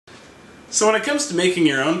So when it comes to making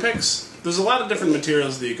your own picks, there's a lot of different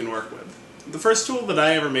materials that you can work with. The first tool that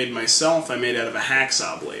I ever made myself, I made out of a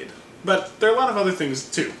hacksaw blade. But there are a lot of other things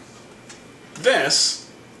too. This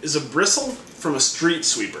is a bristle from a street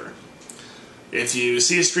sweeper. If you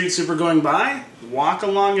see a street sweeper going by, walk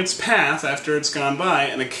along its path after it's gone by,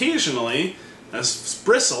 and occasionally a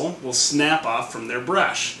bristle will snap off from their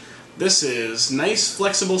brush. This is nice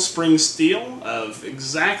flexible spring steel of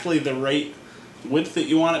exactly the right width that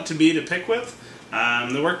you want it to be to pick with.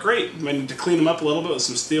 They work great. You might need to clean them up a little bit with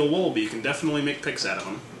some steel wool, but you can definitely make picks out of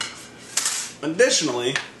them.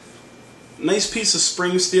 Additionally, a nice piece of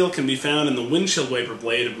spring steel can be found in the windshield wiper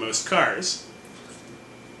blade of most cars.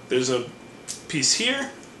 There's a piece here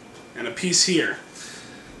and a piece here.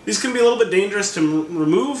 These can be a little bit dangerous to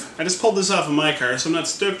remove. I just pulled this off of my car, so I'm not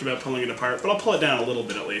stoked about pulling it apart, but I'll pull it down a little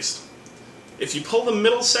bit at least. If you pull the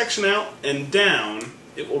middle section out and down,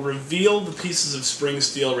 it will reveal the pieces of spring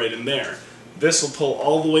steel right in there. This will pull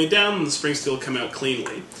all the way down and the spring steel will come out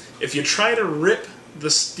cleanly. If you try to rip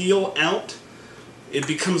the steel out, it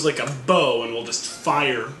becomes like a bow and will just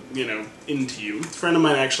fire, into you. A friend of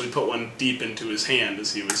mine actually put one deep into his hand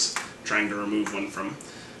as he was trying to remove one from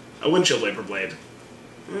a windshield wiper blade.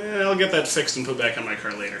 I'll get that fixed and put back on my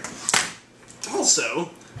car later.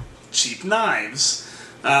 Also, cheap knives.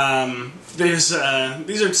 These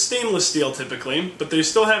are stainless steel typically, but they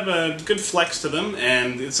still have a good flex to them,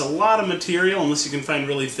 and it's a lot of material unless you can find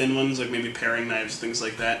really thin ones like maybe paring knives, things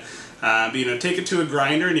like that. But take it to a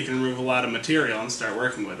grinder and you can remove a lot of material and start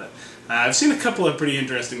working with it. I've seen a couple of pretty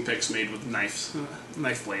interesting picks made with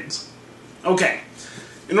knife blades. Okay.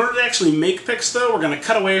 In order to actually make picks, though, we're going to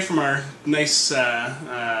cut away from our nice,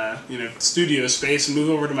 studio space and move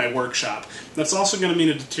over to my workshop. That's also going to mean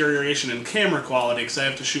a deterioration in camera quality because I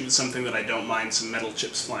have to shoot with something that I don't mind some metal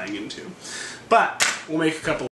chips flying into. But we'll make a couple